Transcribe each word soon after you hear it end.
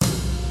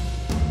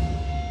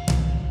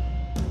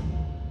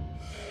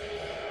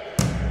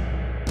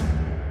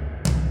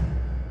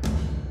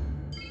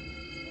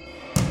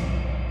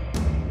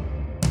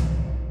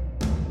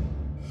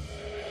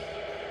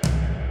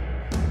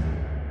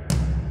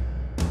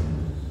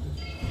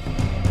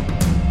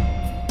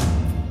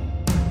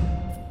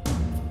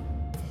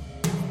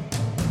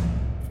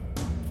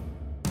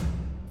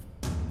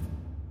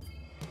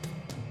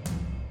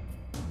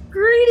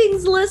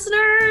Greetings,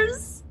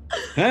 listeners.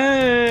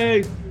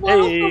 Hey!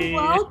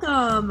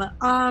 Welcome.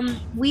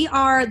 We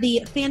are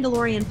the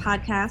Fandalorian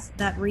podcast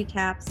that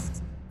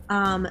recaps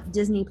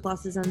Disney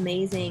Plus's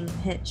amazing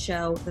hit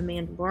show, The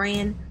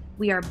Mandalorian.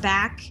 We are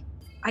back.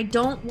 I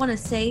don't want to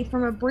say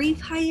from a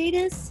brief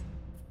hiatus.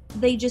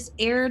 They just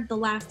aired the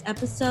last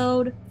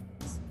episode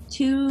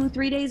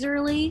 2-3 days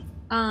early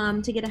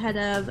to get ahead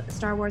of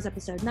Star Wars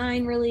Episode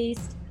 9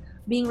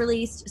 being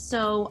released.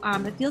 So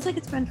it feels like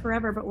it's been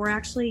forever, but we're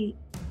actually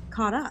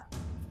caught up.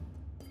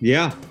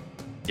 Yeah.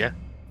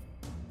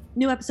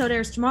 New episode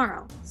airs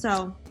tomorrow,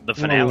 so The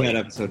finale. We had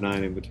episode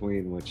 9 in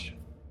between, which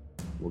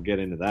we'll get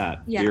into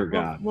that. yeah, Dear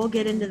God. we'll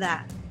get into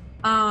that.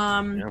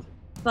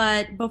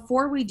 But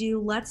before we do,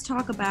 let's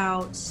talk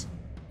about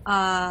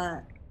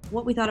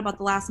what we thought about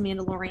the last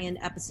Mandalorian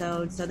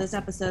episode. So this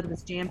episode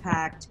was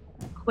jam-packed.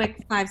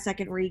 Quick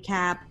 5-second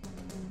recap.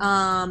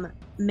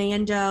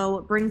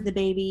 Mando brings the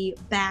baby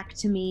back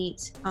to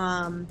meet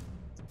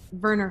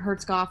Werner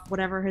Herzog,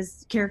 whatever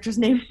his character's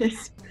name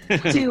is,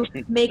 to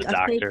make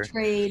a fake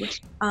trade.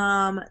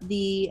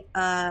 The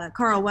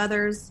Carl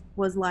Weathers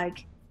was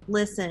like,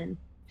 listen,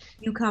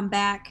 you come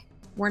back,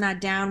 we're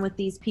not down with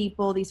these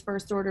people, these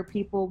First Order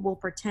people. We'll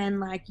pretend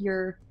like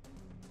you're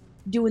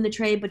doing the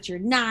trade, but you're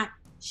not.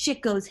 Shit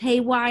goes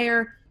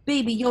haywire.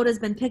 Baby Yoda's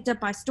been picked up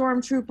by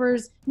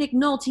stormtroopers. Nick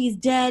Nolte's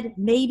dead,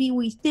 maybe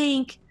we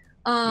think.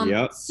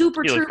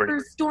 Super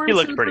Troopers, stormtroopers. He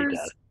looked pretty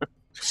dead.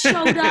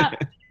 Showed up.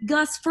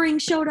 Gus Fring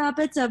showed up.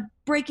 It's a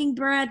Breaking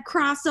Bad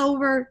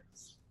crossover.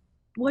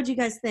 What'd you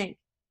guys think?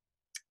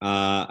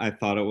 I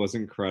thought it was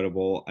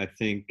incredible. I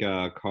think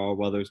Carl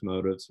Weathers'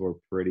 motives were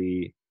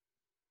pretty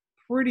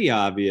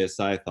obvious.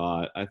 I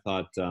thought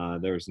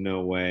there was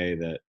no way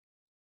that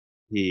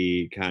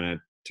he kind of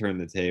turned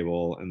the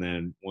table, and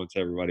then once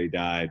everybody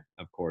died,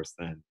 of course,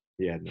 then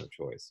he had no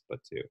choice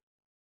but to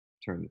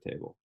turn the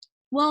table.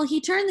 Well,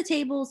 he turned the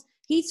tables.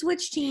 He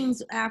switched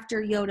teams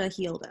after Yoda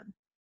healed him.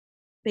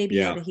 Baby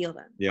Yoda healed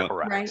him. Yeah,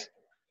 correct. Right.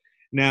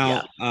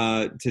 Now,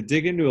 to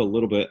dig into a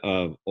little bit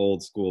of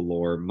old school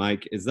lore,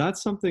 Mike, is that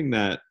something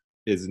that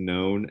is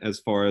known as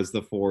far as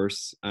the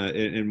Force?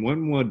 And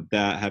when would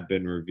that have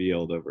been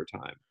revealed over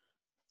time?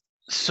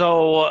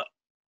 So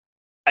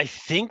I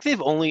think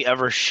they've only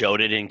ever showed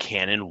it in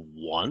canon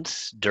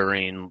once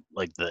during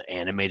like the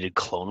animated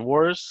Clone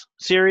Wars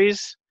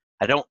series.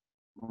 I don't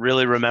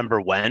really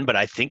remember when, but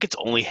I think it's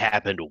only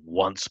happened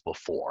once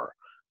before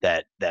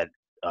that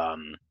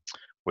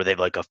where they've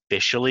like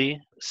officially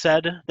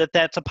said that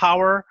that's a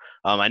power.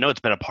 I know it's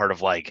been a part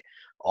of like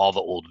all the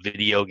old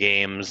video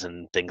games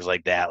and things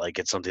like that. Like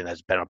it's something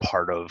that's been a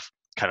part of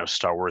kind of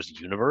Star Wars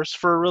universe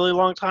for a really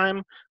long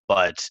time.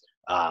 But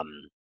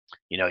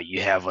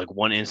you have like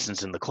one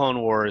instance in the Clone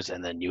Wars,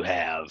 and then you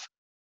have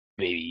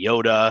Baby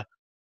Yoda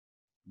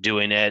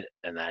doing it,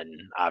 and then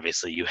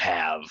obviously you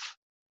have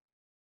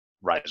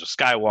Rise of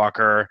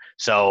Skywalker.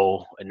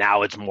 So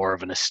now it's more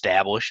of an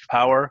established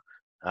power.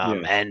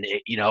 And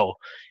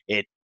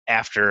it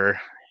after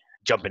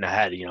jumping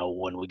ahead,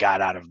 when we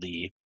got out of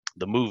the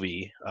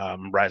movie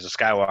Rise of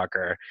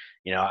Skywalker,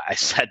 I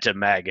said to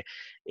Meg,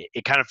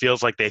 it kind of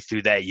feels like they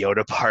threw that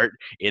Yoda part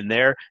in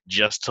there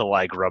just to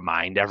like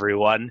remind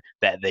everyone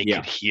that they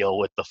could heal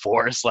with the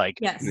Force. Like,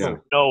 Yes.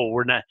 no,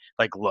 we're not.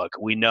 Like, look,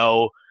 we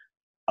know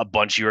a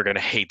bunch of you are going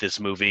to hate this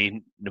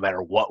movie no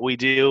matter what we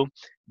do,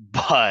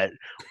 but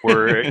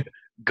we're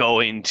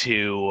going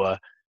to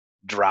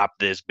drop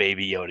this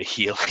Baby Yoda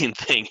healing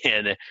thing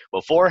in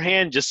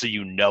beforehand just so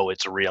you know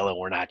it's real and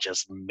we're not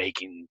just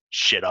making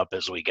shit up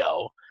as we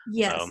go.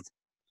 Yes.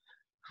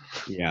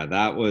 Yeah,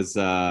 that was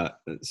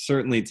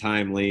certainly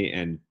timely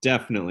and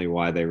definitely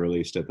why they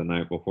released it the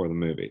night before the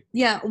movie.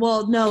 Yeah,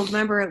 well, no,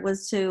 remember it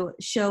was to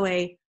show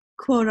a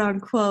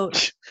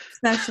quote-unquote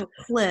special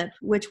clip,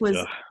 which was,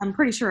 I'm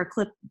pretty sure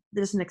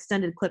there's an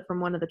extended clip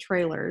from one of the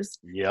trailers.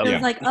 Yep. It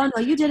was like, oh,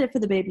 no, you did it for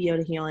the Baby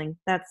Yoda healing.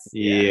 That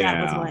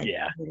was why I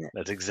did it.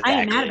 That's exactly.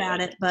 I ain't mad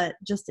about it, but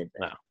just did it.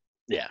 No.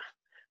 Yeah.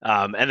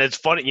 And it's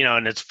funny,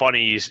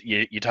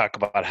 you talk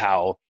about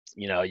how,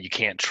 you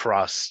can't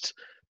trust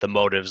the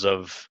motives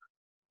of,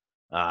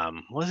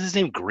 what's his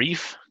name?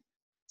 Grief?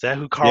 Is that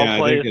who Carl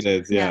plays? I think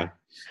it is, yeah.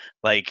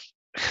 Like,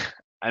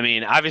 I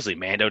mean, obviously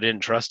Mando didn't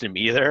trust him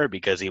either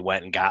because he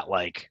went and got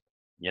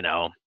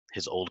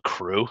his old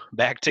crew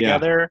back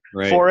together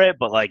for it.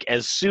 But like,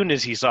 as soon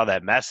as he saw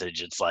that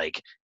message, it's like,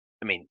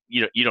 I mean,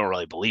 you don't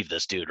really believe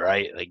this dude,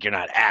 right? Like, you're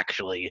not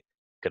actually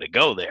gonna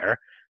go there,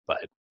 but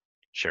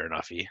sure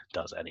enough, he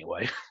does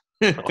anyway.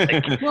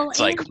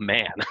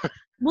 Man.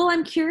 Well,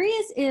 I'm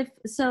curious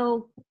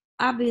so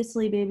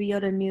obviously Baby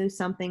Yoda knew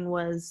something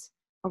was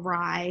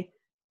awry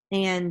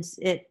and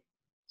it,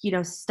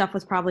 stuff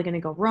was probably going to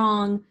go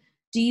wrong.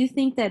 Do you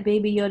think that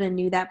Baby Yoda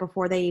knew that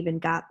before they even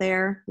got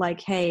there? Like,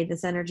 hey,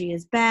 this energy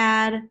is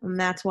bad, and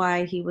that's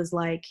why he was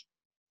like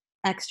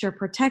extra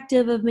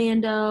protective of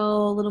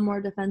Mando, a little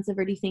more defensive,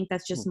 or do you think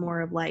that's just more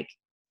of like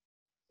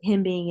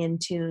him being in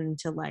tune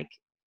to like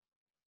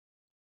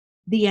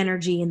the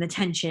energy and the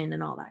tension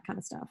and all that kind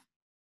of stuff?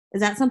 Is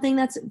that something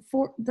that's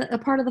a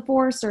part of the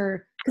Force,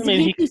 or because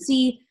you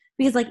see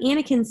because like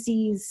Anakin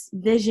sees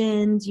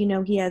visions, you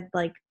know, he had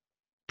like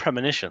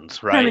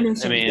premonitions, right?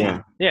 Premonitions, I mean,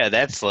 yeah. yeah,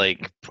 that's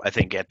like, I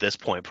think at this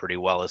point pretty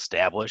well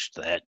established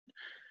that,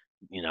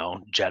 you know,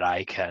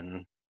 Jedi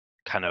can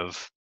kind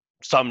of,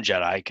 some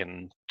Jedi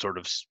can sort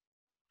of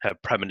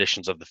have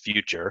premonitions of the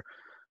future.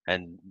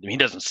 And he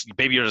doesn't,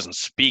 Baby Yoda doesn't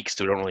speak,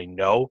 so we don't really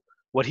know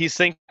what he's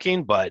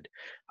thinking, but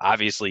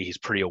obviously he's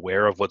pretty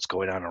aware of what's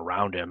going on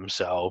around him.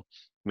 So,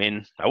 I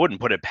mean, I wouldn't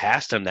put it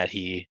past him that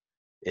he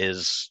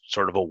is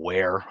sort of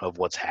aware of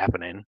what's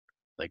happening,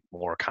 like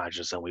more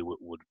conscious than we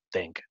would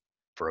think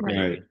for a baby.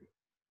 Right.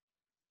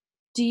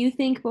 Do you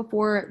think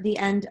before the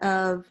end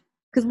of,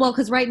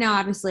 because right now,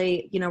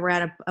 obviously, you know, we're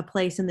at a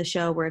place in the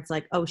show where it's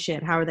like, oh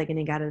shit, how are they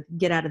going to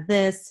get out of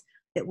this?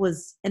 It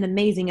was an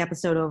amazing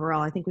episode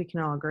overall. I think we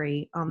can all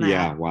agree on that.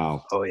 Yeah,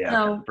 wow. Oh yeah,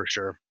 So, for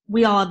sure.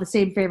 We all have the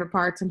same favorite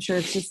parts. I'm sure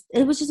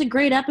it was just a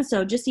great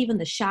episode. Just even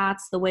the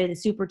shots, the way the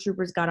Super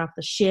Troopers got off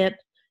the ship.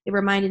 It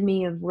reminded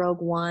me of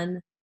Rogue One,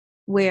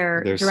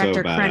 where They're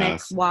Director so Krennic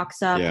badass.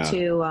 walks up Yeah.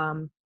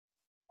 to,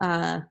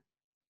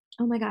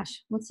 oh my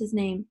gosh, what's his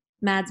name?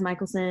 Mads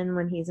Mikkelsen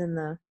when he's in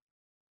the,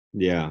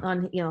 Yeah.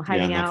 on, you know, Yeah,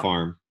 hiding on the out.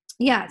 farm.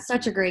 Yeah,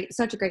 such a great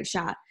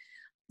shot.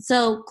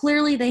 So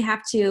clearly they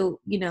have to,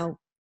 you know,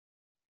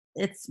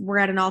 we're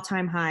at an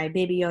all-time high.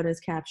 Baby Yoda is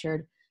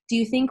captured. Do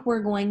you think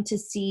we're going to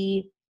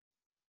see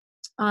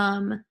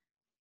some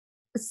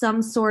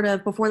sort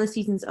of, before the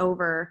season's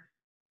over,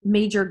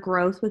 major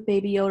growth with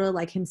Baby Yoda,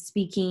 like him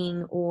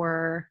speaking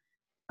or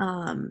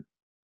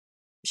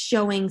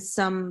showing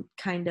some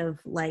kind of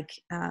like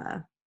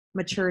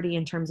maturity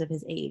in terms of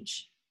his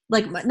age?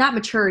 Like not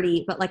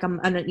maturity, but like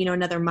you know,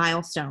 another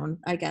milestone,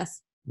 I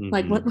guess. Mm-hmm.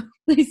 Like what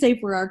they say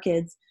for our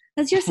kids.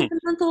 Has your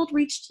 7-month-old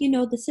reached, you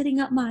know, the sitting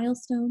up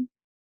milestone?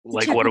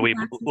 Like what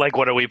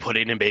are we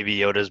putting in Baby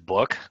Yoda's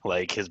book?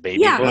 Like his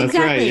baby Yeah, book? That's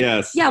exactly. right,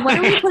 yes. Yeah, what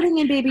are we putting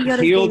in Baby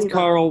Yoda's Healed baby book?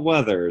 Carl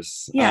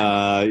Weathers.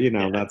 Yeah. You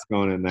know, that's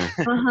going in there.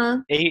 Uh-huh.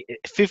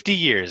 50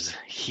 years,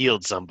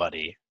 healed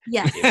somebody.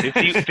 Yes.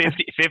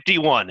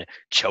 51,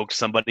 choked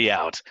somebody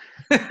out.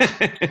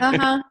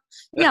 Uh-huh.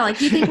 Yeah, like,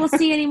 do you think we'll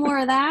see any more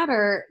of that?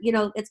 Or, you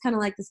know, it's kind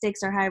of like the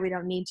stakes are high. We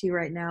don't need to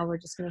right now. We're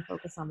just going to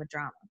focus on the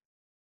drama.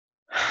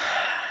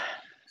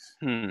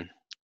 It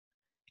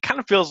kind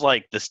of feels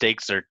like the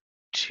stakes are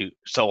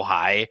so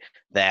high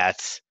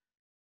that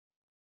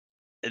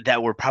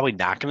we're probably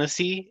not going to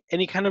see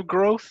any kind of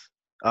growth.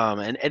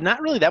 And not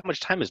really that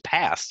much time has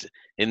passed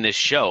in this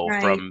show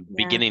from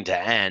beginning to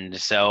end.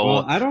 So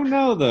well, I don't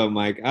know though,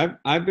 Mike.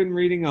 I've been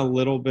reading a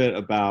little bit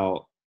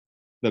about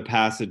the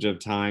passage of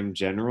time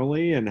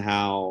generally and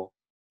how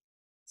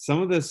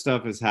some of this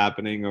stuff is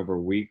happening over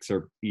weeks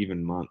or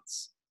even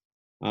months.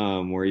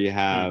 Where you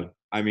have,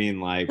 I mean,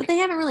 like, but they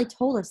haven't really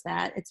told us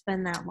that it's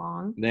been that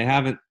long. They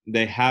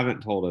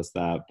haven't told us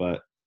that,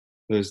 but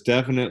there's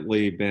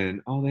definitely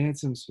been. Oh, they had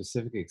some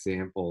specific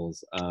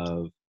examples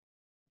of.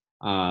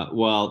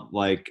 Well,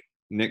 like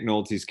Nick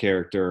Nolte's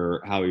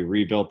character, how he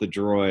rebuilt the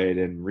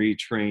droid and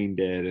retrained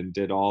it and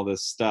did all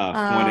this stuff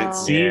when it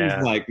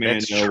seems like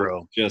Mando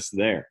was just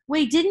there.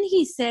 Wait, didn't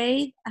he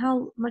say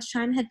how much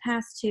time had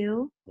passed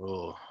too?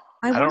 Oh,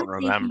 I don't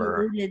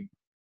remember.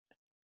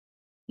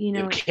 You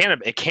know,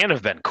 it can't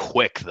have been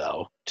quick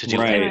though to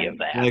do any of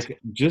that. Like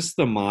just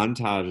the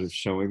montage of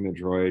showing the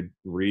droid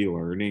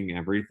relearning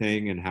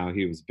everything and how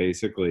he was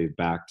basically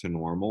back to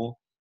normal.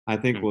 I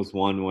think was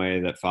one way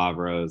that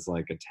Favreau is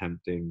like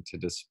attempting to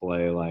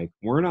display like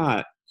we're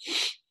not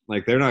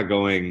like they're not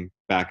going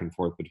back and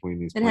forth between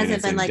these planets. It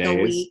hasn't been like days.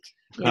 A week.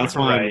 Yeah. That's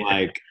why I'm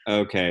like,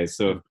 okay,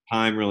 so if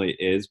time really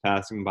is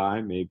passing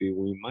by, maybe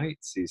we might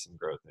see some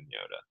growth in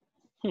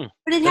Yoda.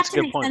 But it has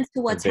to make sense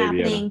to what's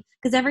happening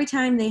because every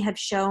time they have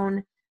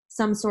shown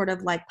some sort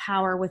of like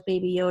power with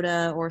Baby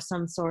Yoda or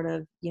some sort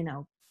of, you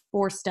know,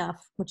 Force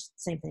stuff, which is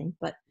the same thing,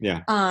 but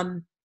yeah.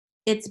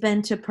 It's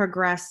been to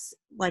progress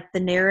like the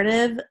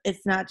narrative.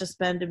 It's not just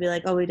been to be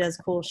like, oh, he does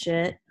cool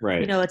shit.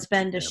 Right. You know, it's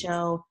been to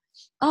show,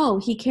 oh,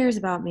 he cares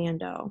about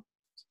Mando.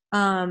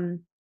 And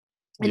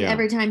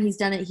every time he's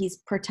done it,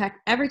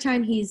 every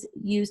time he's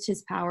used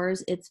his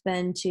powers, it's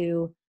been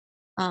to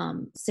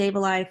save a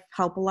life,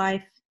 help a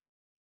life.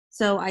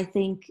 So I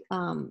think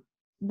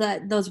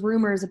that those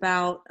rumors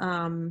about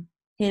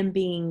him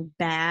being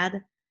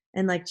bad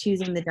and like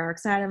choosing the dark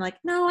side, I'm like,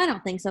 no, I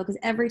don't think so. Because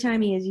every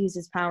time he has used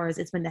his powers,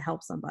 it's been to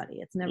help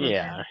somebody. It's never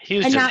been. He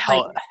was just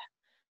like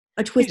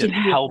a twisted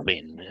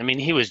helping. I mean,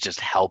 he was just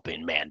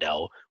helping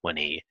Mando when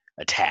he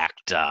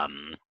attacked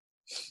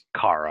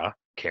Kara.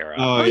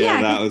 Oh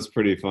yeah, that was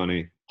pretty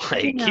funny.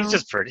 Like he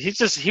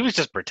was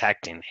just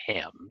protecting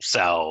him.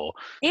 So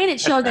and it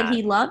showed that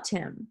he loves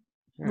him,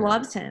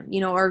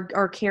 you know,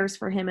 or cares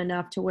for him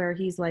enough to where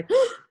he's like,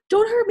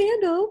 don't hurt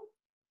Mando.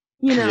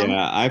 You know?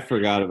 Yeah, I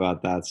forgot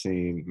about that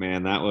scene.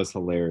 Man, that was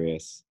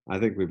hilarious. I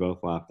think we both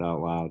laughed out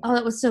loud. Oh,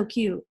 that was so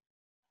cute.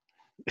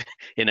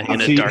 in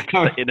a dark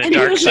side. And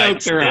he's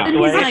like,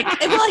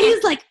 well,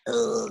 he's like,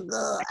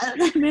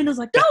 ugh. Amanda's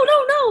like, no.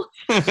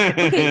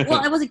 Okay,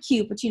 well, I wasn't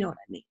cute, but you know what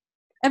I mean.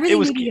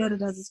 Everything Baby Yoda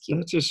does is cute.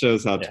 That just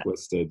shows how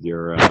twisted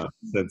your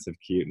sense of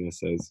cuteness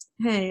is.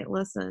 Hey,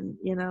 listen,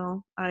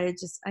 I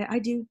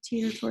do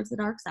teeter towards the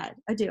dark side.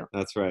 I do.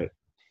 That's right.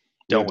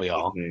 Don't we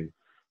all?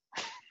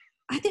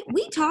 I think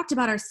we talked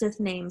about our Sith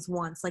names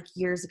once, like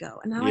years ago,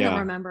 and now I don't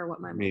remember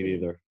what my me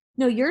neither.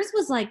 No, yours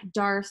was like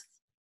Darth.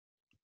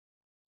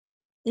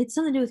 It's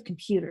something to do with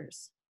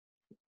computers.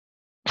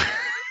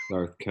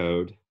 Darth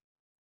Code.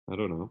 I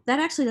don't know. That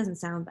actually doesn't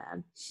sound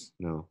bad.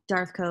 No.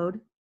 Darth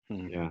Code.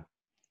 Yeah.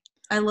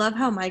 I love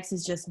how Mike's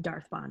is just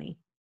Darth Bonnie.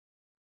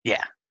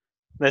 Yeah.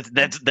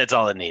 That's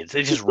all it needs.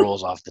 It just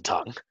rolls off the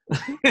tongue.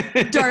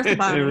 Darth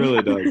Bonnie. It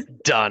really does.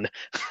 Done.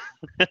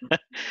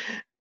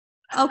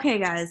 Okay,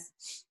 guys.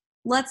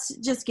 Let's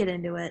just get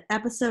into it.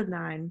 Episode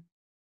 9.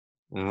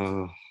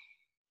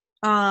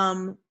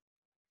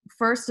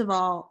 First of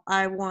all,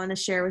 I want to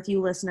share with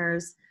you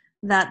listeners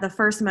that the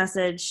first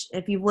message,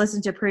 if you've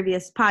listened to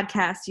previous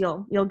podcasts,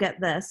 you'll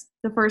get this.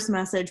 The first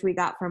message we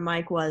got from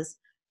Mike was,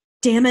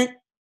 "Damn it,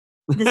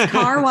 this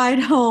car ride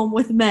home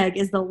with Meg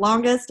is the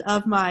longest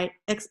of my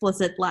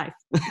explicit life."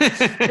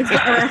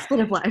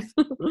 Expletive life.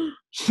 And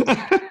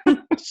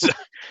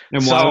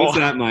why was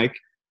that, Mike?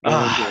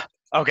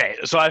 Okay,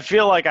 so I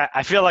feel like I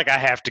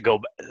have to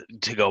go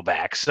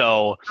back.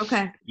 So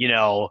okay,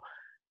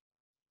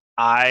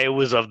 I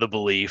was of the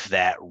belief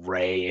that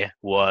Rey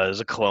was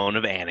a clone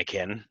of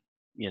Anakin.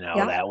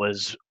 That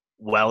was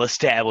well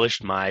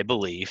established. My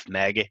belief.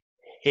 Meg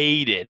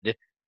hated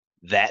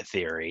that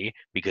theory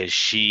because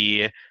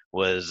she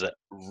was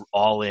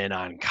all in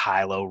on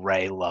Kylo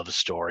Rey love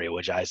story,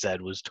 which I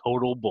said was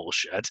total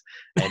bullshit,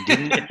 and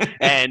didn't.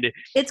 And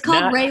it's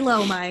called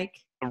Reylo, Mike.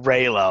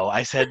 Reylo.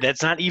 I said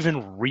that's not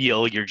even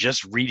real. You're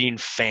just reading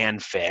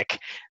fanfic.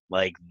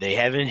 Like, they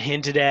haven't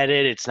hinted at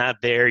it. It's not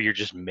there. You're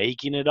just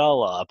making it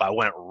all up. I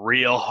went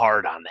real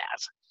hard on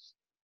that.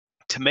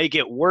 To make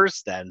it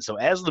worse then, so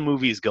as the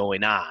movie's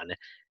going on,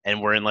 and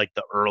we're in, like,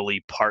 the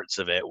early parts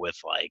of it with,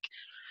 like,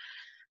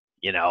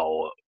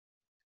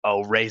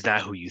 oh, Rey's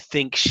not who you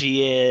think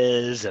she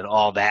is, and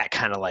all that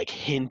kind of, like,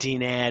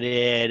 hinting at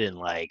it, and,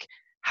 like,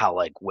 how,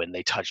 like, when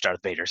they touch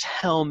Darth Vader's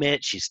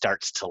helmet, she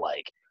starts to,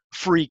 like,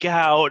 freak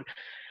out.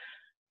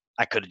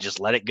 I could have just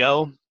let it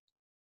go,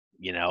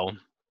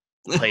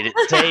 played it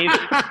safe.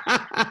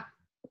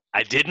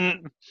 I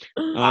didn't.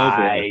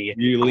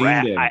 You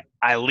leaned in.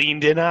 I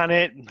leaned in on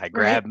it.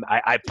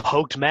 I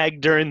poked Meg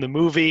during the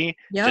movie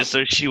just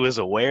so she was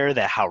aware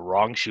that how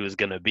wrong she was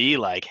gonna be.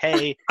 Like,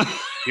 hey,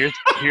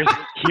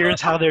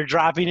 here's how they're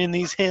dropping in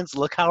these hints.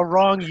 Look how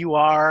wrong you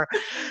are.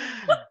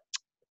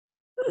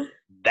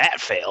 That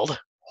failed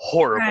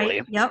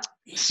horribly. Right. Yep.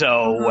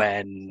 So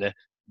when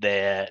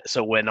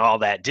all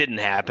that didn't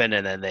happen,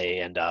 and then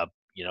they end up,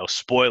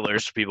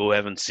 spoilers for people who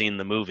haven't seen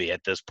the movie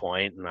at this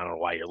point, and I don't know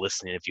why you're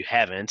listening if you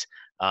haven't.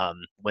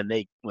 When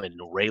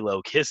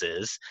Reylo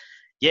kisses,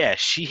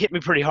 she hit me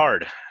pretty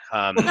hard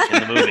in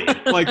the movie.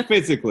 Like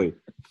physically.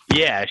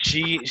 Yeah,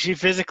 she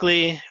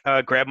physically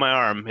grabbed my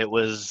arm. It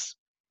was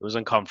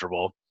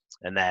uncomfortable.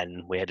 And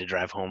then we had to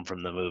drive home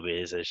from the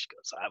movies, and she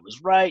goes, "I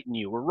was right and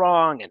you were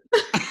wrong." And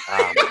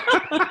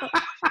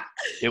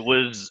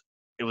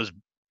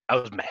I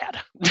was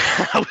mad.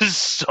 I was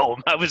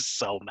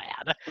so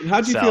mad.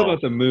 How'd you feel about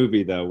the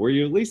movie, though? Were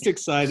you at least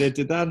excited?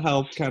 Did that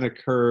help kind of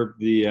curb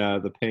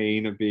the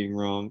pain of being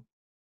wrong?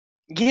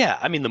 Yeah,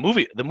 I mean the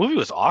movie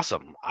was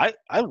awesome. I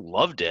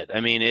loved it.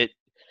 I mean it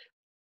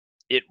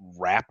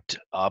wrapped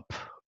up.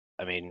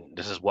 I mean,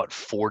 this is what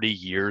 40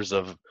 years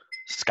of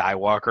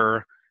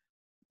Skywalker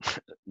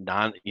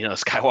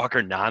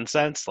Skywalker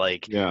nonsense.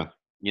 Like,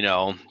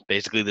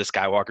 basically the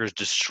Skywalker's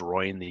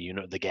destroying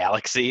the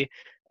galaxy.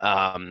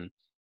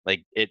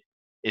 Like it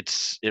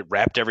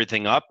wrapped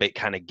everything up. It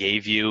kind of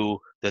gave you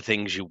the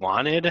things you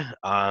wanted.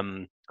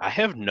 I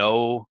have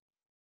no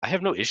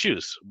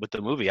issues with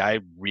the movie. I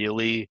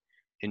really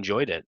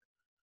enjoyed it.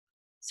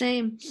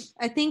 Same.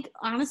 I think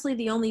honestly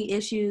the only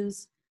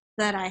issues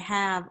that I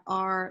have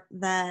are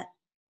that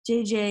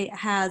JJ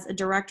has a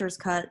director's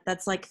cut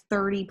that's like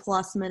 30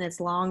 plus minutes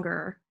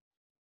longer.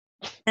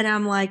 And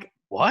I'm like,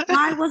 what?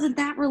 Why wasn't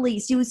that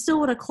released? You still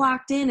would have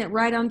clocked in at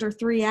right under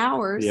 3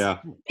 hours. Yeah.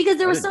 Because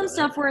there was some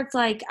stuff where it's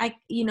like,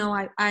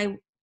 I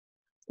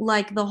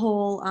like the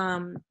whole,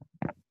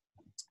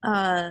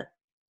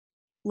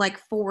 like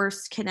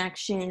forced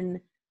connection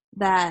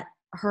that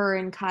her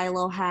and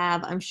Kylo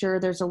have. I'm sure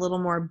there's a little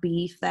more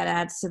beef that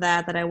adds to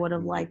that I would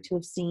have liked to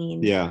have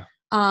seen. Yeah.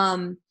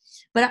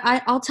 But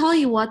I'll tell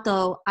you what,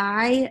 though,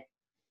 I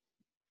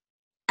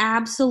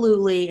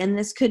absolutely, and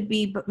this could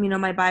be,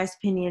 my biased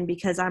opinion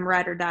because I'm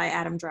ride or die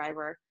Adam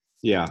Driver.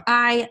 Yeah.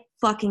 I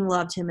fucking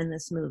loved him in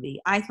this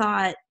movie. I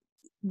thought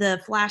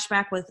the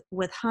flashback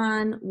with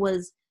Han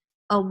was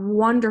a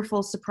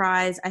wonderful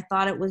surprise. I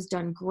thought it was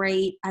done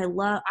great.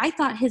 I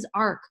thought his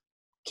arc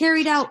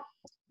carried out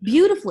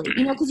beautifully,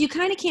 because you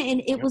kind of can't,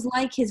 and it was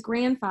like his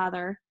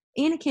grandfather,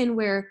 Anakin,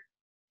 where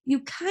you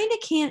kind of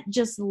can't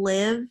just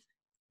live,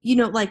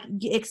 like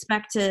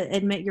expect to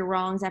admit your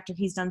wrongs after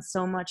he's done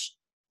so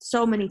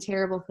many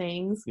terrible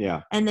things.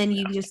 Yeah. And then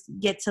you just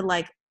get to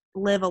like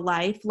live a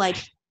life. Like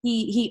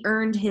he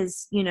earned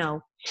his,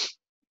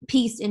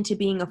 piece into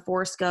being a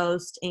Force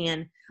ghost.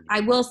 And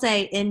I will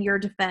say, in your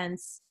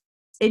defense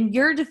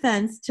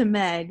to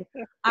Meg,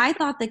 I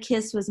thought the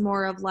kiss was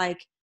more of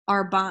like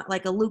our bond,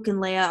 like a Luke and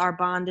Leia. Our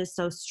bond is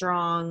so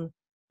strong.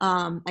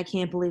 I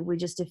can't believe we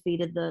just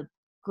defeated the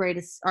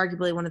greatest,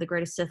 arguably one of the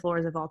greatest Sith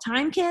Lords of all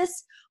time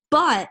kiss.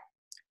 But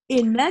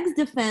in Meg's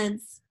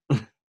defense,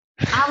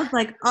 I was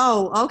like,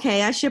 oh,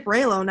 okay, I ship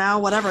Reylo now,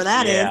 whatever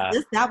that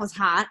is. That was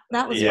hot.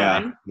 That was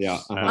fun. Yeah.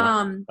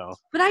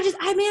 But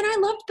I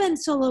loved Ben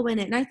Solo in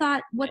it, and I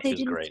thought what they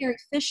did with Carrie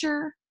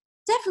Fisher,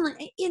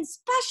 definitely,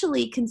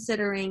 especially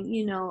considering,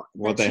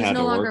 that she's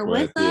no longer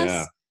with us.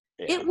 I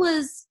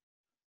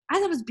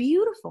thought it was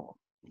beautiful.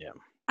 Yeah.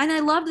 And I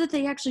loved that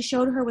they actually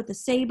showed her with the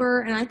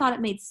saber, and I thought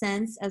it made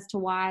sense as to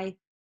why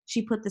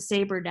she put the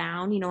saber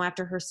down.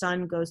 After her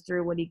son goes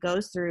through what he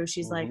goes through,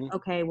 she's like,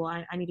 okay, well,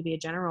 I need to be a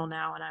general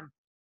now, and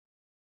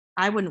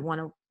I wouldn't want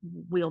to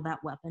wield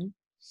that weapon.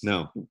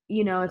 No.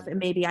 If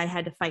maybe I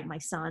had to fight my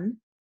son.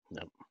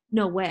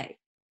 No way.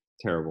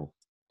 Terrible.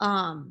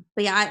 But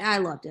yeah, I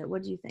loved it.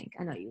 What do you think?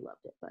 I know you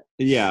loved it, but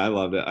yeah, I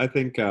loved it. I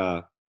think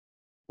I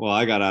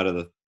got out of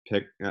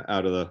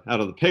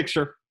the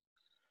picture,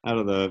 out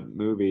of the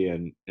movie,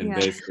 and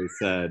basically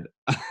said,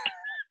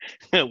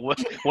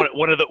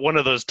 one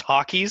of those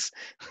talkies.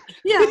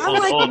 Yeah, I'm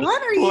like,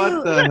 what are you?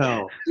 What the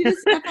hell? You just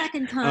step back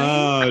in time.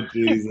 Oh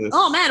Jesus!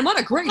 Oh man, what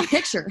a great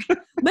picture,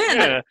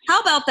 man! How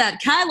about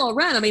that Kylo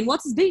Ren? I mean,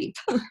 what's his beef?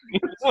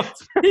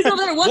 He's over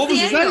there. What's the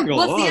angle?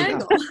 What's the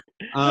angle?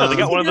 They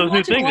got one of those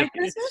new things.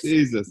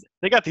 Jesus!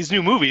 They got these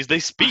new movies. They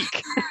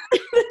speak.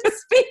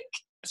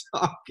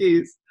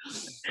 Talkies.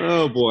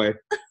 Oh boy.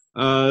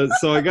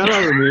 So I got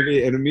out of the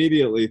movie and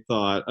immediately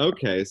thought,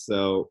 okay,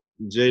 so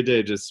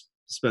JJ just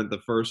spent the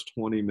first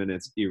 20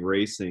 minutes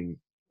erasing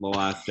The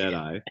Last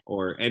Jedi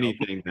or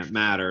anything that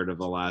mattered of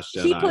The Last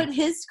Jedi. He put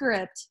his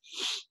script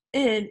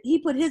in. He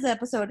put his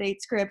episode 8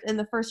 script in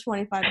the first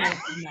 25 minutes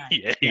of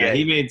that. Yeah,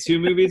 he made 2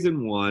 movies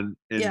in one,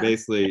 and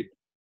basically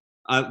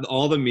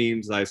all the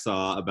memes I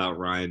saw about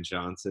Rian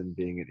Johnson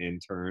being an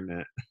intern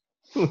at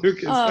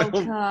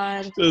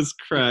Lucasfilm just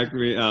cracked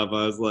me up.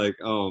 I was like,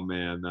 oh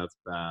man, that's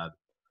bad.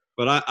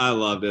 But I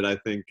loved it. I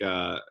think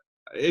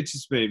it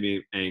just made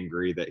me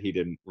angry that he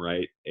didn't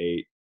write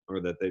 8 or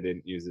that they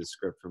didn't use his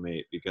script from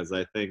 8, because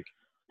I think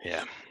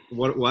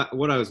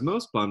what I was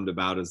most bummed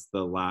about is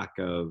the lack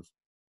of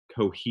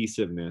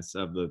cohesiveness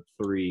of the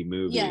 3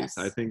 movies. Yes.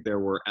 I think there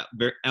were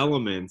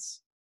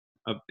elements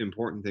of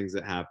important things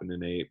that happened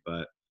in 8,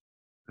 but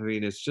I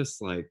mean, it's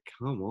just like,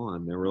 come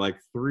on. There were like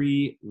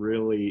 3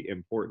 really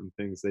important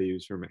things they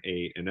used from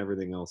 8, and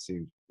everything else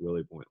seemed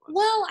really pointless.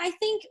 Well, I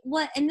think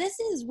and this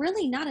is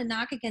really not a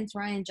knock against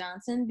Rian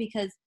Johnson,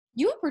 because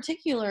you in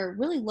particular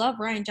really love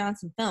Rian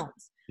Johnson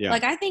films. Yeah.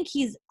 Like, I think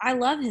I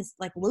love his,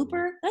 like,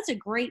 Looper. That's a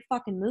great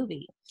fucking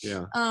movie.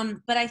 Yeah.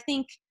 But I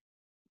think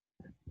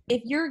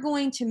if you're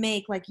going to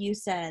make, like you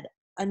said,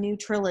 a new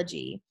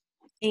trilogy,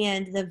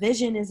 and the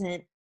vision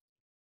isn't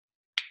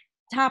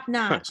top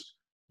notch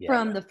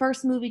from the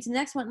first movie to the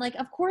next one, like,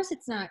 of course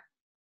it's not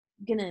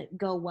gonna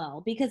go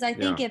well, because I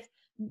think if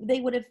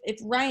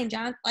Rian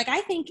Johnson, like,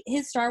 I think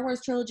his Star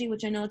Wars trilogy,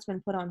 which I know it's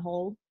been put on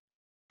hold,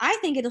 I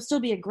think it'll still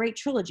be a great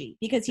trilogy,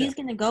 because he's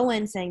gonna go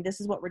in saying this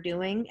is what we're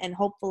doing, and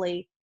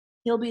hopefully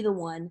he'll be the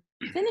one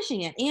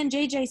finishing it. And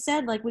JJ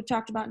said, like we've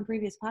talked about in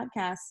previous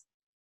podcasts,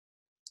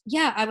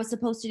 I was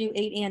supposed to do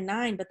 8 and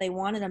 9, but they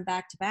wanted them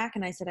back to back,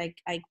 and I said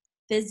I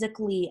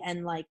physically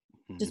and like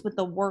just with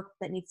the work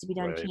that needs to be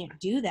done can't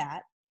do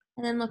that.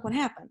 And then look what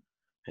happened.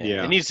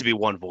 Yeah, it needs to be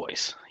one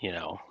voice,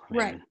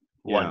 right?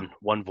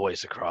 One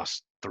voice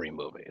across 3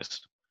 movies.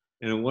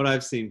 And what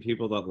I've seen,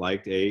 people that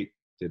liked 8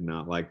 did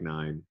not like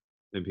 9,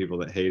 and people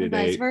that hated and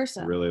vice 8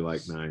 versa. really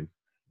liked 9.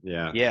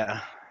 Yeah. Yeah,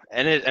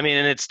 and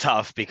it's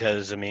tough,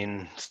 because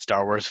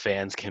Star Wars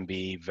fans can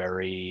be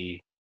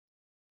very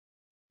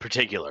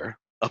particular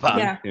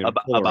about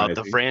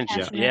the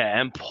franchise.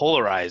 Yeah, and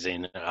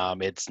polarizing.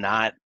 It's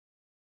not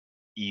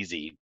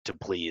easy to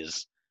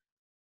please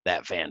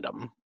that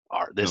fandom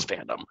or this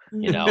fandom,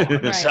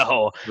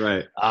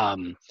 Right.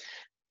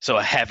 So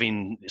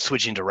having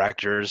switching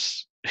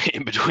directors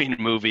in between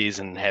movies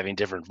and having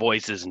different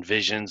voices and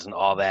visions and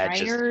all that,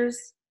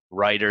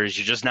 writers,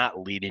 you're just not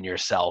leading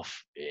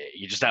yourself.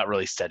 You're just not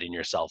really setting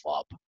yourself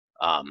up.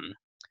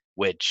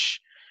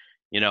 Which,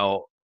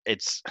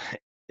 it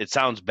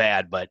sounds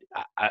bad, but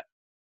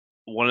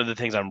one of the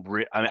things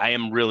I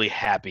am really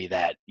happy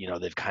that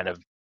they've kind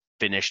of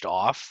finished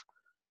off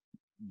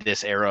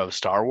this era of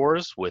Star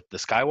Wars with the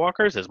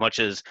Skywalkers. As much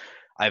as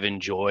I've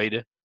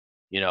enjoyed,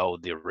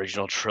 the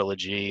original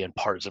trilogy and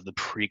parts of the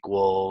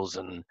prequels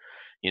and,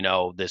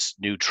 this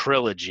new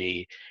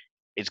trilogy,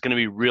 it's going to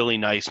be really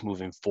nice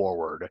moving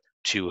forward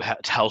to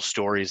tell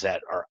stories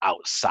that are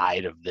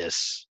outside of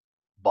this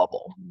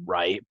bubble,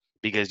 right?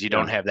 Because you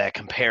don't have that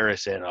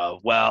comparison of,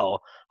 well,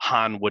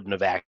 Han wouldn't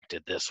have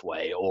acted this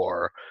way,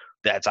 or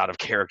that's out of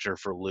character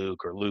for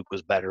Luke, or Luke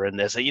was better in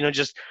this.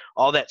 Just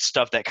all that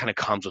stuff that kind of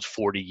comes with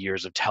 40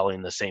 years of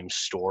telling the same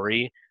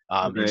story.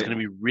 It's going to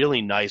be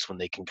really nice when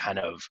they can kind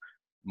of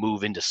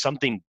move into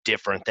something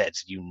different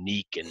that's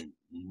unique and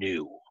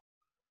new.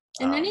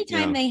 And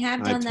anytime they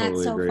have done that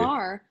so agree.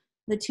 far,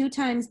 the 2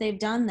 times they've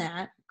done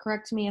that,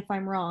 correct me if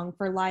I'm wrong,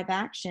 for live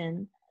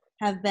action,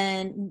 have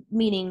been,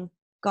 meaning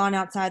gone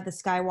outside the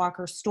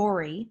Skywalker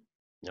story.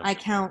 Yep. I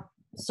count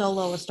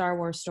Solo, a Star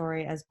Wars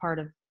story, as part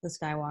of the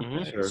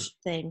Skywalker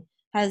thing,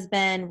 has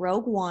been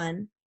Rogue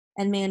One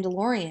and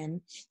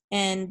Mandalorian.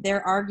 And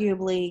they're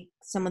arguably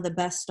some of the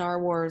best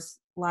Star Wars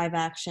live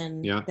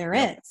action there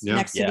is,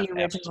 next to the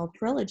original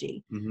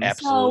trilogy. Mm-hmm.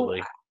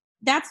 Absolutely.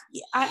 So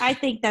I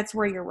think that's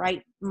where you're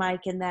right,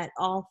 Mike, and that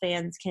all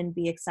fans can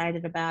be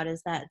excited about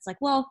is that it's like,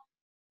 well,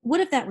 what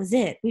if that was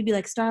it? We'd be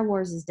like, Star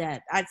Wars is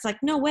dead. It's like,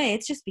 no way,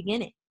 it's just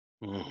beginning.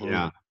 Mm-hmm.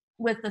 Yeah.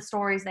 With the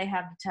stories they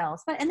have to tell.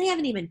 And they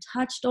haven't even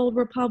touched Old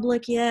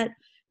Republic yet,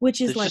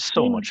 which is like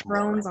so much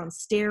Thrones on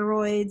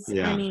steroids.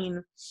 Yeah. I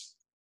mean,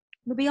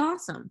 it'll be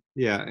awesome.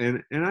 Yeah,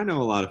 and I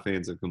know a lot of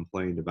fans have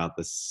complained about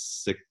the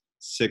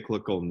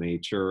cyclical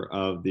nature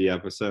of the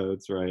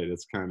episodes, right?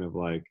 It's kind of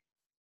like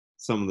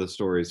some of the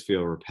stories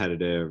feel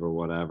repetitive or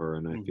whatever,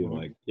 and I feel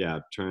like,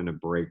 trying to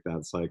break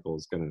that cycle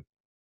is going to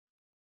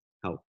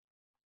help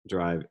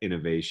drive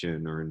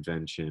innovation or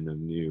invention of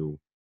new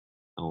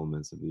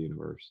elements of the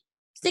universe.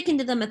 Sticking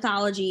to the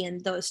mythology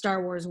and the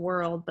Star Wars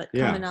world, but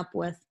coming up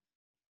with,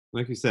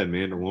 like you said,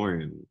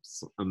 Mandalorian,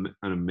 an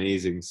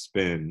amazing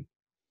spin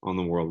on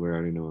the world we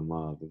already know and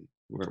love, and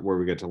where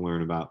we get to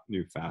learn about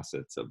new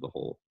facets of the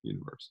whole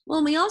universe.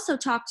 Well, we also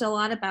talked a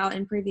lot about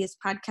in previous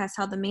podcasts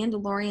how the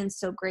Mandalorian's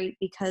so great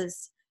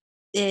because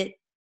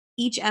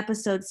each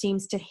episode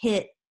seems to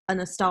hit a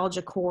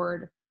nostalgia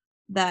chord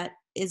that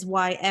is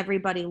why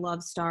everybody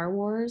loves Star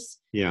Wars.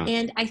 Yeah.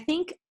 And I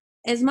think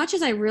as much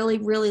as I really,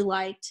 really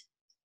liked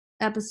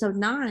episode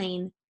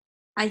 9,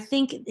 I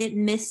think it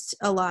missed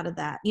a lot of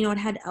that. It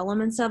had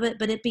elements of it,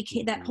 but it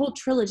became, that whole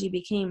trilogy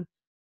became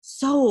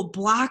so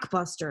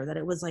blockbuster that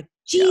it was like,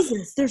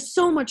 Jesus, there's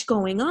so much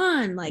going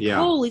on. Like,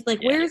 holy, like,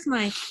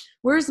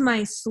 where's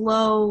my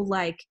slow,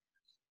 like,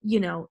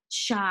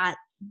 shot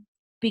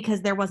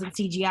because there wasn't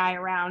CGI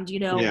around,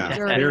 during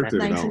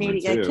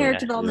 1980,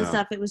 character development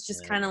stuff. It was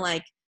just kind of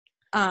like,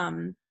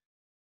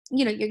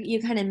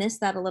 you kind of miss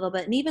that a little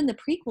bit. And even the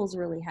prequels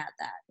really had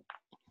that.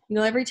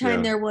 Every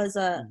time there was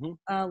a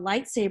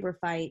lightsaber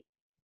fight,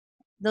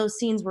 those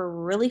scenes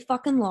were really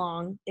fucking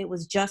long. It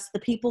was just the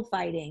people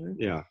fighting.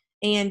 Yeah.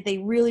 And they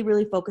really,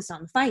 really focused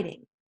on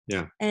fighting.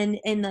 Yeah. And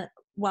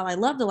while I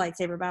love the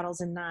lightsaber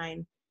battles in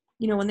 9,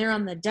 when they're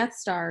on the Death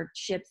Star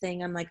ship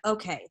thing, I'm like,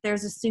 okay,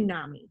 there's a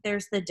tsunami.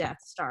 There's the Death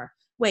Star.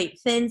 Wait,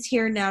 Finn's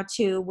here now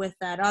too with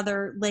that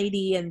other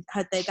lady, and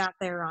they got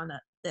there on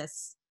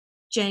this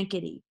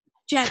jankety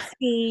jet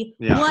ski.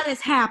 What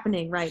is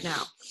happening right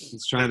now?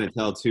 It's trying to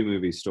tell 2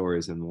 movie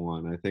stories in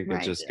one. I think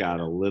it just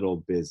got a little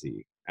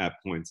busy at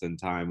points in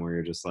time where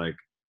you're just like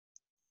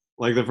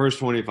the first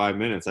 25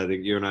 minutes, I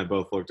think you and I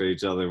both looked at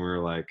each other and we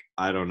were like,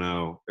 I don't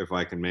know if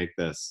I can make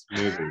this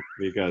movie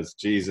because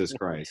Jesus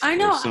Christ, I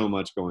know, there's so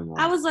much going on.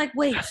 I was like,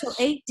 wait, so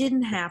 8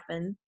 didn't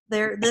happen.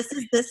 This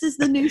is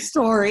the new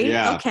story.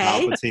 Yeah,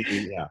 okay.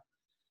 Palpatine,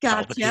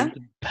 Gotcha.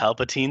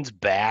 Palpatine's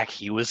back.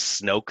 He was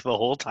Snoke the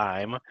whole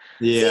time.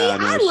 Yeah,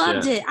 I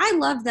loved it. I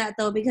loved that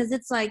though because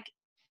it's like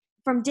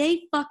from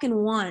day fucking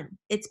 1,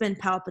 it's been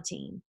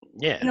Palpatine.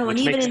 Yeah, and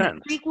even in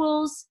the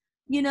prequels,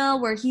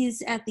 where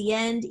he's at the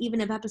end,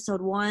 even of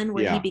episode 1,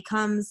 where he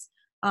becomes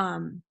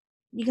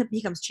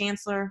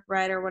Chancellor,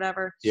 right, or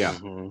whatever. Yeah.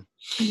 Mm-hmm. And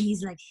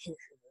he's like,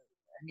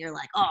 and you're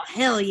like, oh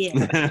hell yeah!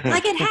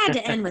 Like it had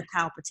to end with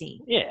Palpatine.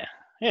 Yeah.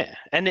 Yeah,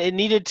 and it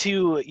needed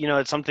to,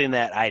 it's something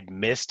that I'd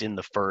missed in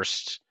the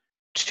first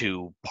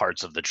 2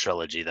 parts of the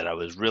trilogy that I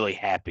was really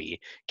happy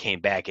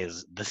came back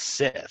is the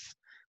Sith.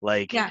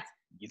 Like,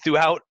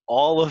 throughout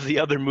all of the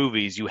other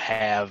movies, you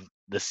have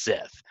the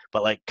Sith,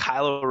 but like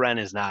Kylo Ren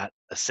is not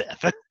a Sith.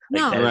 That's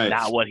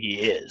not what he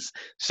is.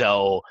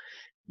 So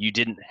you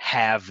didn't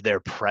have their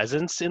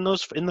presence in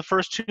the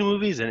first 2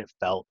 movies, and it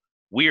felt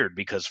weird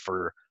because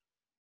for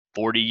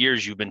 40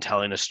 years you've been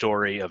telling a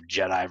story of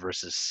Jedi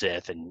versus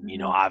Sith, and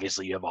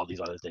obviously you have all these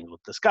other things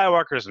with the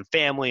Skywalkers and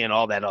family and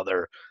all that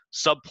other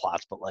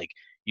subplots, but like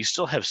you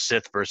still have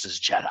Sith versus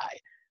Jedi,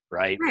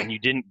 right? And you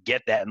didn't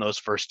get that in those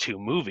first 2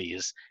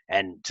 movies,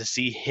 and to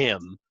see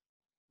him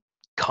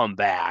come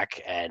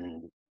back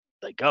and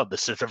like, oh, the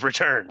Sith have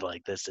returned,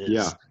 like this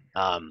is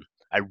I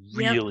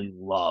really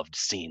loved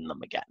seeing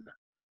them again.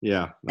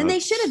 Yeah. And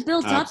they should have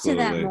built up to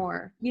that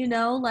more,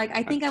 like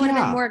I think I would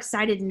have been more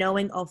excited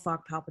knowing, oh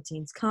fuck,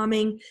 Palpatine's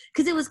coming.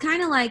 Because it was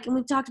kind of like, and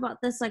we've talked about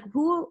this, like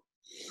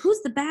who's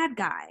the bad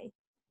guy?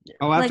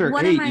 Oh, after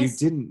 8, you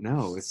didn't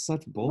know. It's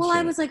such bullshit. Well,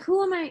 I was like, who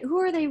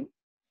are they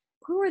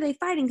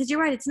fighting? Because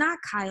you're right, it's not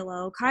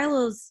Kylo.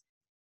 Kylo's,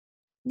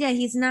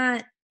 he's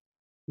not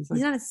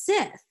a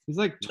Sith. He's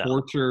like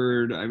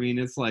tortured. I mean,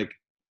 it's like,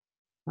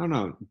 I don't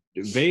know.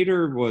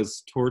 Vader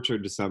was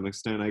tortured to some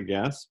extent, I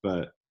guess,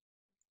 but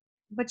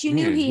you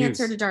knew he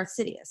answered to Darth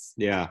Sidious.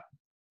 Yeah.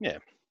 Yeah.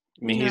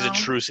 I mean, he's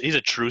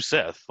a true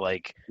Sith.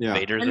 Like,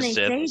 Vader's a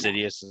Sith,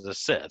 Sidious is a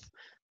Sith.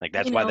 Like,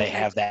 that's why they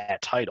have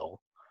that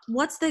title.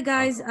 What's the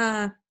guy's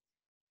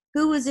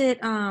Who was it?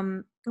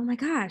 Oh my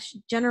gosh,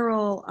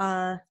 General.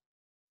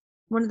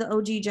 One of the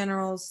OG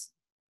generals.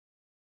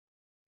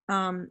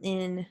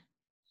 In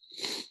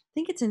I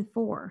think it's in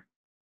 4.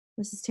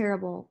 This is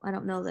terrible. I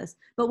don't know this,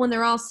 but when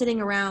they're all sitting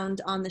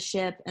around on the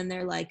ship and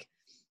they're like,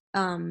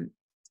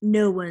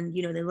 no one,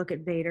 they look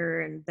at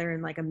Vader and they're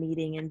in like a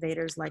meeting and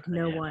Vader's like,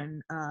 no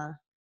one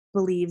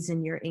believes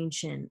in your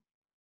ancient,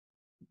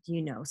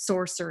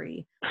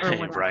 sorcery or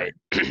whatever. Right.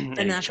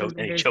 and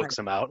he chokes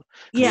him out.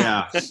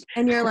 Yeah.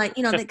 And you're like,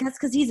 that's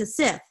because he's a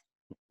Sith.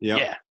 Yep.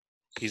 Yeah.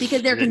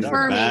 Because they're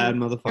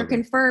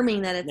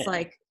confirming that it's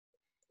like,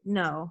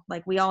 no,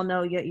 like we all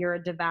know you're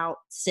a devout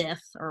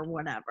Sith or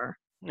whatever.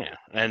 Yeah.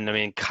 And I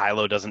mean,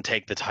 Kylo doesn't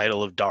take the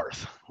title of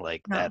Darth.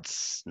 Like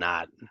that's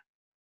not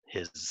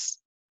his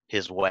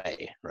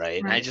way,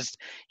 right? And I just,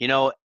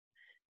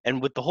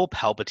 and with the whole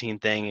Palpatine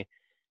thing,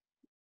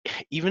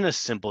 even a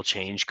simple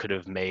change could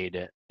have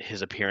made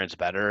his appearance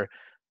better.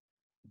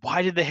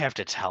 Why did they have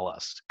to tell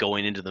us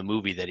going into the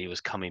movie that he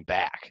was coming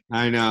back?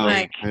 I know.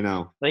 I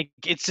know. Like,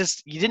 it's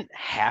just, you didn't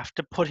have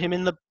to put him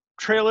in the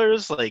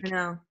trailers. Like,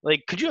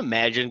 could you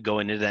imagine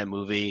going into that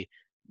movie?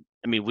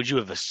 I mean, would you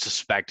have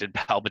suspected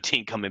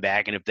Palpatine coming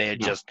back? And if they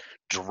had just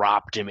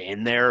dropped him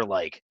in there,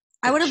 like,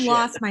 I would have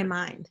lost my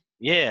mind.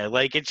 Yeah,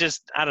 like it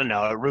just, I don't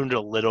know, it ruined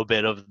a little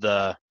bit of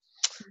the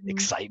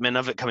excitement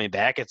of it coming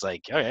back. It's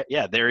like, oh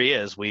yeah, there he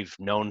is. We've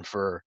known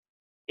for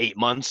 8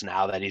 months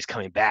now that he's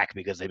coming back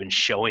because they've been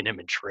showing him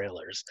in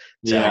trailers.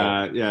 So,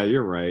 yeah,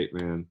 you're right,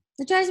 man.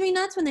 It drives me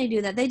nuts when they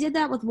do that. They did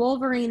that with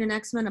Wolverine and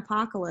X-Men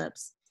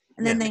Apocalypse.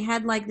 And then they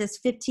had like this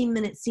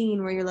 15-minute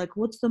scene where you're like,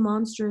 what's the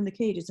monster in the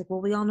cage? It's like,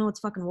 well, we all know it's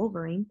fucking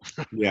Wolverine.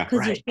 Yeah.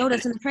 Because you showed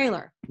us in the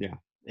trailer. Yeah.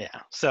 Yeah.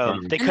 So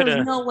they could have.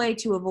 There's no way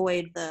to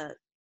avoid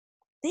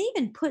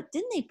didn't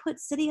they put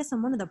Sidious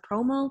on one of the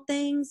promo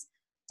things?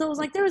 So it was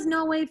like, there was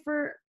no way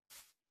for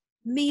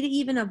me to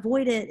even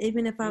avoid it,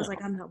 even if I was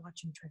like, I'm not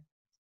watching trailers.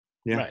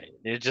 Yeah. Right.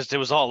 It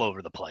was all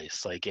over the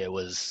place. Like it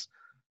was,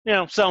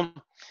 so, I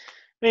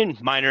mean,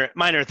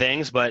 minor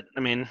things, but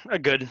I mean,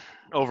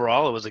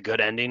 overall, it was a good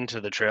ending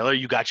to the trailer.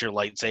 You got your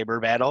lightsaber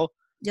battle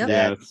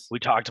that we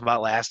talked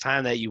about last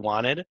time that you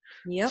wanted.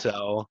 Yep.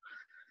 So.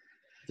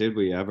 Did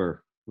we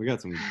ever? We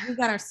got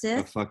our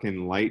Sith. A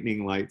fucking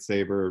lightning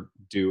lightsaber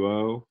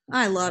duo.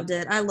 I loved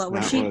it.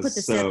 When she put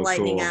the Sith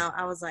lightning out,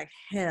 I was like,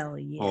 hell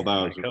yeah. Oh,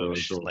 that was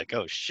really cool. Like,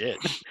 oh shit.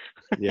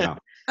 Yeah.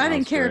 I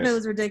didn't care if it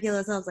was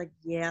ridiculous. I was like,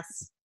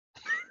 yes.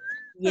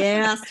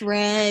 Yes,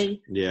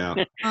 Rey. Yeah.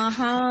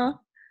 Uh-huh.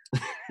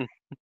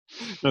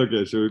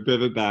 Okay, should we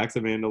pivot back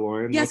to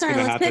Mandalorian? Yeah, sorry,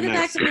 let's pivot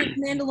back to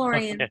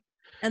Mandalorian.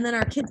 And then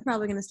our kid's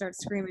probably going to start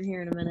screaming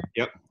here in a minute.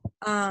 Yep.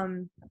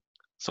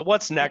 So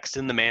what's next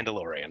in The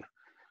Mandalorian?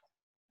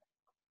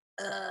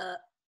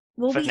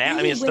 It's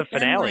the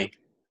finale.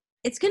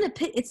 It's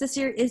the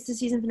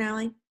season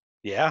finale.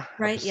 Yeah.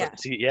 Right? Yeah.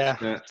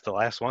 It's the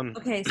last one.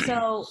 Okay,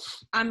 so,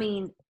 I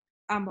mean,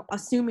 I'm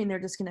assuming they're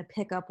just going to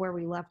pick up where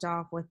we left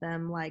off with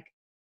them, like,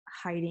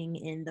 hiding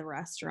in the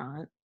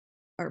restaurant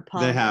or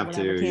pub. They have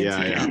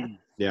to,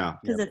 yeah.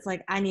 Because it's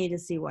like, I need to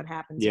see what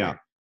happens here.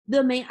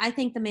 I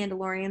think the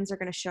Mandalorians are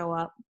going to show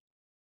up.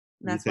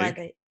 That's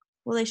why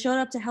they showed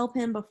up to help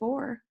him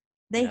before.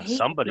 They hate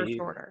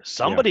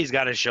somebody's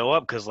got to show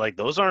up because like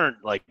those aren't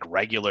like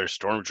regular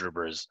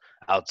stormtroopers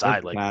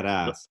outside. They're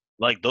badass.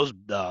 Like those,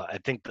 I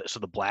think so.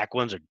 The black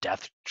ones are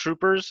death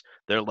troopers.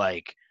 They're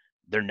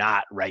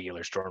not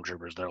regular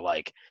stormtroopers. They're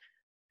like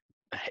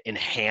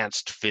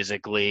enhanced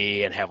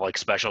physically and have like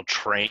special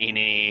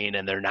training,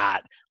 and they're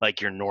not like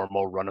your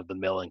normal run of the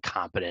mill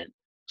incompetent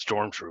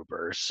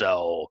stormtroopers.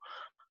 So,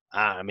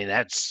 I mean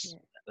that's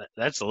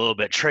a little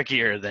bit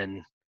trickier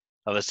than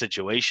of a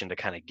situation to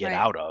kind of get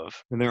out of.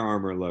 And their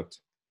armor looked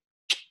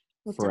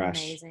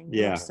fresh. Amazing.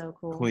 Yeah, so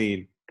cool.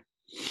 Clean.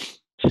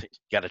 You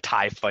got a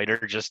TIE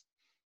fighter just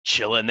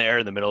chilling there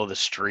in the middle of the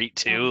street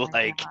too.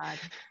 So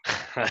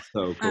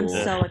cool. I'm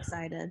so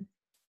excited.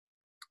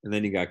 And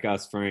then you got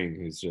Gus Fring,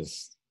 who's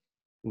just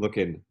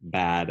looking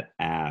badass.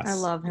 I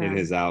love him in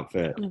his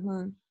outfit.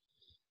 Mm-hmm.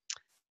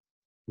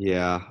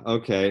 Yeah.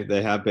 Okay.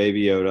 They have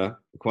Baby Yoda.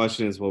 The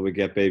question is, will we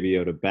get Baby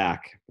Yoda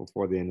back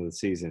before the end of the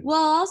season?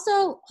 Well,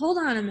 also, hold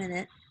on a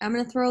minute. I'm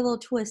going to throw a little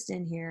twist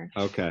in here.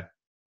 Okay.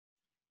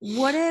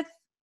 What if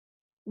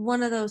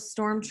one of those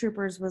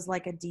stormtroopers was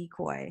like a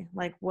decoy?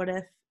 Like, what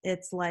if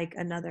it's like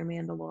another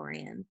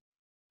Mandalorian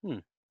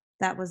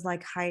that was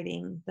like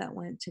hiding that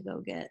went to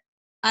go get?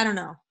 I don't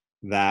know.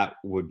 That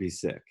would be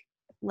sick.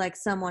 Like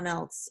someone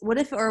else. What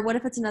if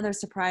it's another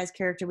surprise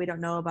character we don't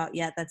know about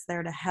yet that's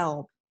there to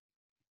help?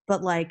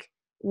 But like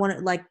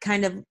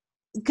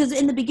because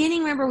in the beginning,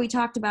 remember we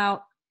talked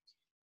about,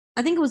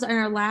 I think it was in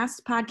our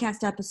last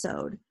podcast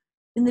episode,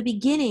 in the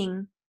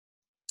beginning,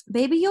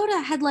 Baby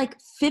Yoda had like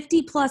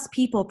 50 plus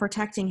people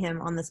protecting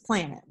him on this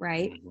planet,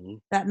 right? Mm-hmm.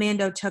 That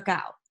Mando took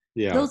out.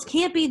 Yeah. Those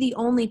can't be the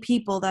only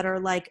people that are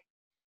like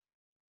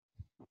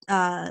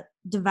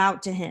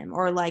devout to him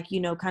or like,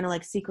 kind of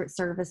like Secret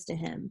Service to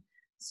him.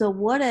 So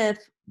what if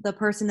the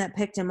person that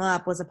picked him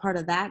up was a part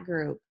of that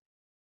group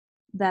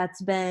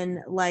that's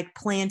been like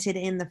planted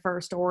in the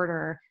First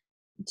Order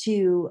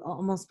to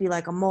almost be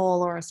like a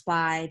mole or a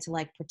spy to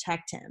like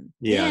protect him.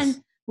 Yes.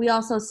 And we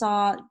also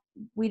saw,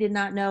 we did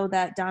not know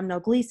that Domino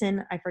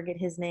Gleeson, I forget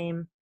his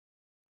name,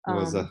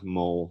 Was a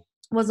mole.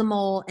 Was a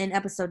mole in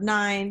episode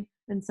 9.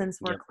 And since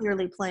we're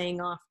clearly playing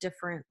off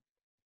different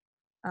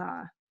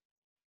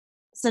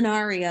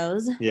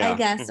scenarios, I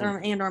guess,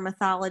 or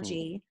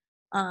mythology,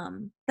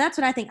 that's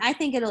what I think. I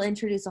think it'll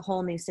introduce a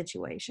whole new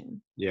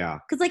situation. Yeah.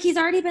 Because like he's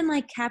already been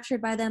like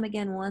captured by them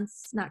again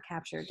once. Not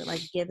captured, but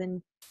like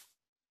given,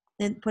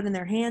 then put in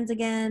their hands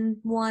again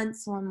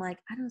once. So I'm like,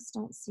 I just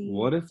don't see.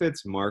 What if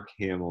it's Mark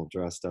Hamill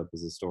dressed up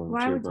as a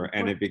stormtrooper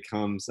and it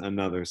becomes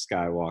another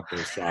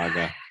Skywalker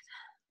saga?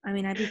 I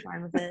mean, I'd be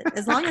fine with it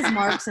as long as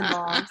Mark's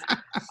involved.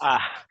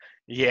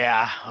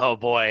 Yeah. Oh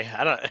boy.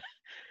 I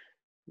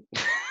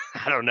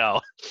don't know.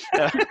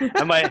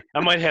 I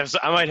might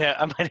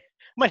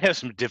have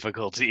some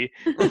difficulty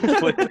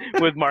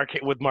with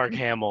Mark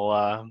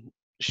Hamill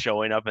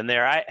showing up in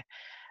there.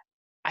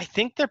 I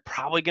think they're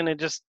probably gonna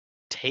just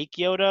take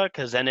Yoda,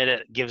 because then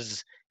it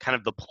gives kind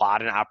of the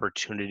plot an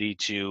opportunity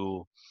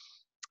to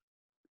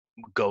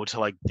go to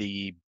like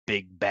the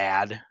big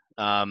bad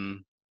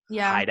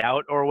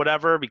hideout or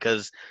whatever,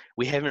 because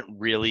we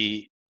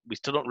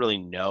still don't really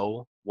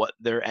know what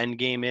their end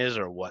game is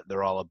or what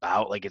they're all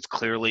about. Like it's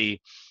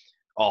clearly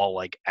all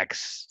like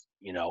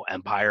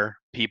Empire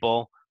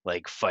people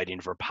like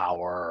fighting for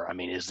power. I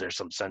mean, is there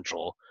some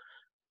central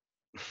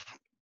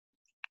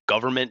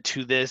government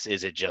to this?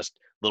 Is it just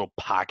little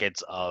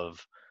pockets of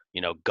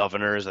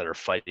governors that are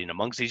fighting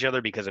amongst each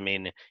other? Because I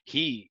mean,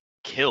 he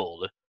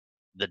killed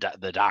the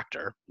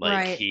doctor. Like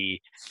right.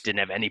 He didn't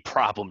have any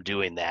problem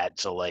doing that.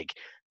 So like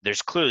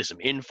there's clearly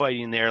some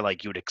infighting there,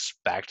 like you would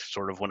expect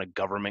sort of when a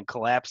government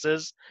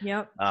collapses.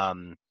 Yep.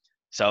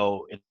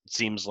 So it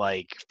seems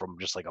like from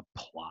just like a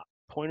plot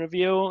point of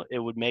view, it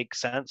would make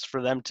sense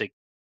for them to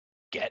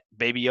get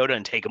Baby Yoda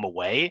and take him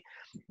away.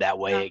 That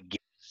way it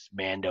gives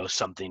Mando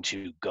something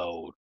to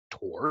go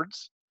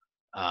towards,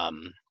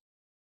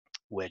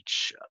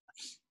 which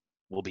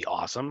will be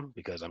awesome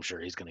because I'm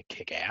sure he's going to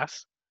kick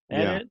ass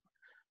at it.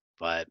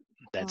 But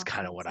that's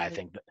kind of what I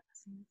think.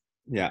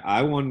 Yeah,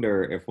 I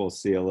wonder if we'll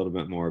see a little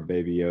bit more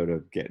Baby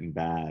Yoda getting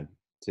bad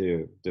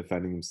too,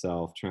 defending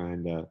himself,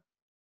 trying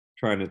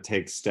to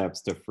take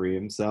steps to free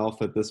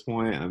himself at this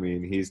point. I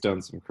mean, he's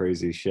done some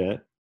crazy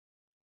shit.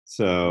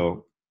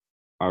 So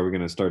are we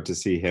going to start to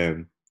see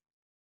him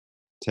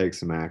take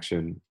some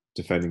action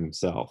defending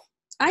himself?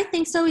 I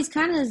think so. He's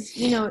kind of,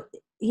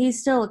 he's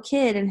still a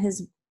kid, and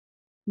his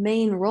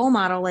main role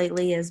model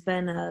lately has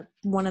been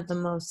one of the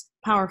most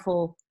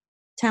powerful,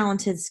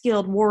 talented,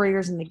 skilled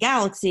warriors in the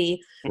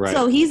galaxy. Right.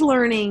 So he's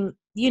learning,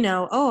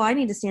 I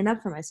need to stand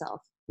up for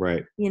myself.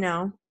 Right.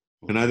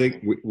 And I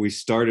think we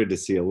started to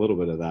see a little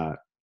bit of that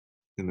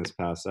in this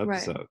past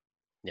episode. Right.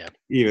 Yeah.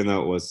 Even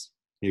though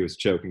he was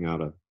choking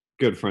out a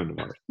good friend of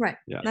ours. Right.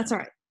 Yeah. That's all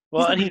right.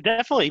 Well, and he's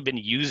definitely been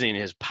using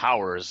his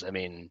powers, I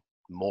mean,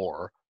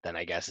 more than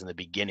I guess in the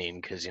beginning,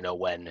 because,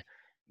 when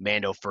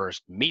Mando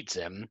first meets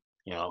him,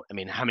 I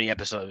mean, how many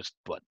episodes,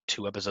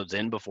 2 episodes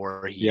in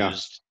before he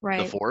used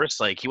the Force?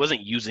 Like, he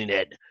wasn't using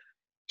it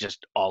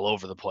just all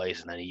over the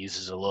place, and then he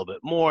uses it a little bit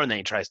more, and then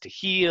he tries to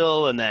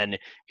heal, and then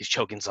he's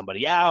choking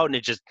somebody out, and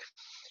it just,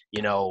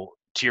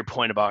 to your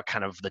point about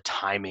kind of the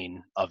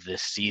timing of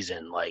this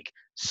season, like,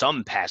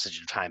 some passage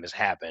of time has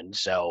happened,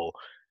 so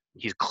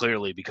he's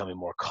clearly becoming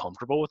more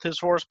comfortable with his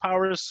Force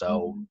powers,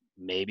 so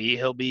maybe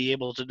he'll be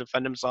able to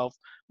defend himself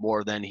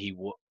more than he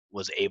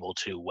was able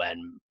to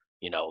when,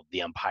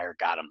 the Empire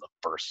got him the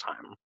first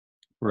time.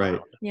 Right.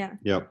 Around. Yeah.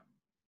 Yep.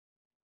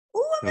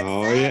 Ooh, I'm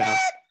excited. Yeah.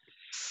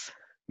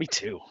 Me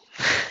too.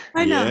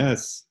 I know.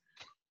 Yes.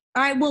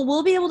 All right. Well,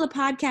 we'll be able to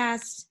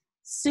podcast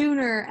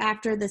sooner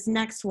after this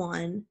next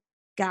one,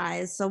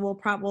 guys. So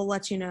we'll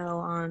let you know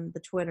on the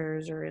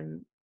Twitters or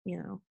in,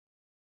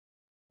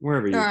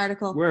 wherever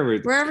article, wherever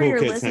cool you're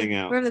kids listening, hang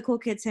out. wherever the cool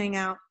kids hang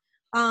out.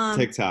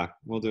 TikTok.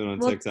 We'll do it on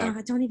TikTok.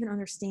 I don't even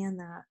understand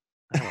that.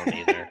 I don't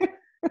either.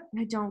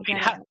 I don't get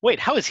it. Wait,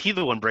 how is he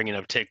the one bringing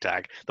up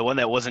TikTok? The one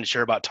that wasn't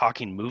sure about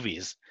talking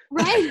movies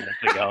right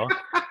ago.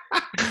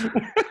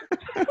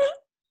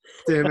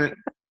 Damn it.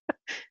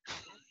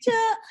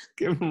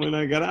 Give him when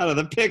I got out of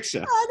the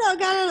picture. Oh no,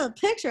 got out of the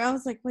picture. I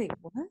was like, wait,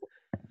 what?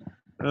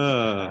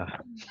 I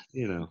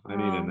need a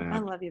nap. I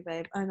love you,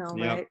 babe. I know,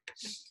 right?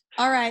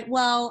 All right.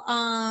 Well,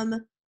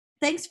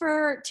 thanks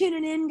for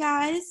tuning in,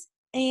 guys.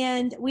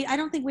 And I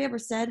don't think we ever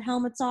said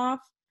helmets off.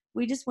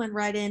 We just went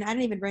right in. I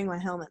didn't even bring my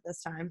helmet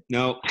this time.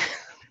 No.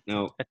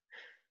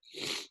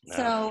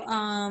 So,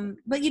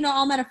 but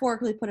I'll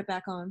metaphorically put it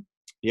back on.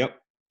 Yep.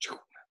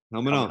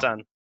 Helmet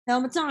on.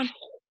 Helmet's on.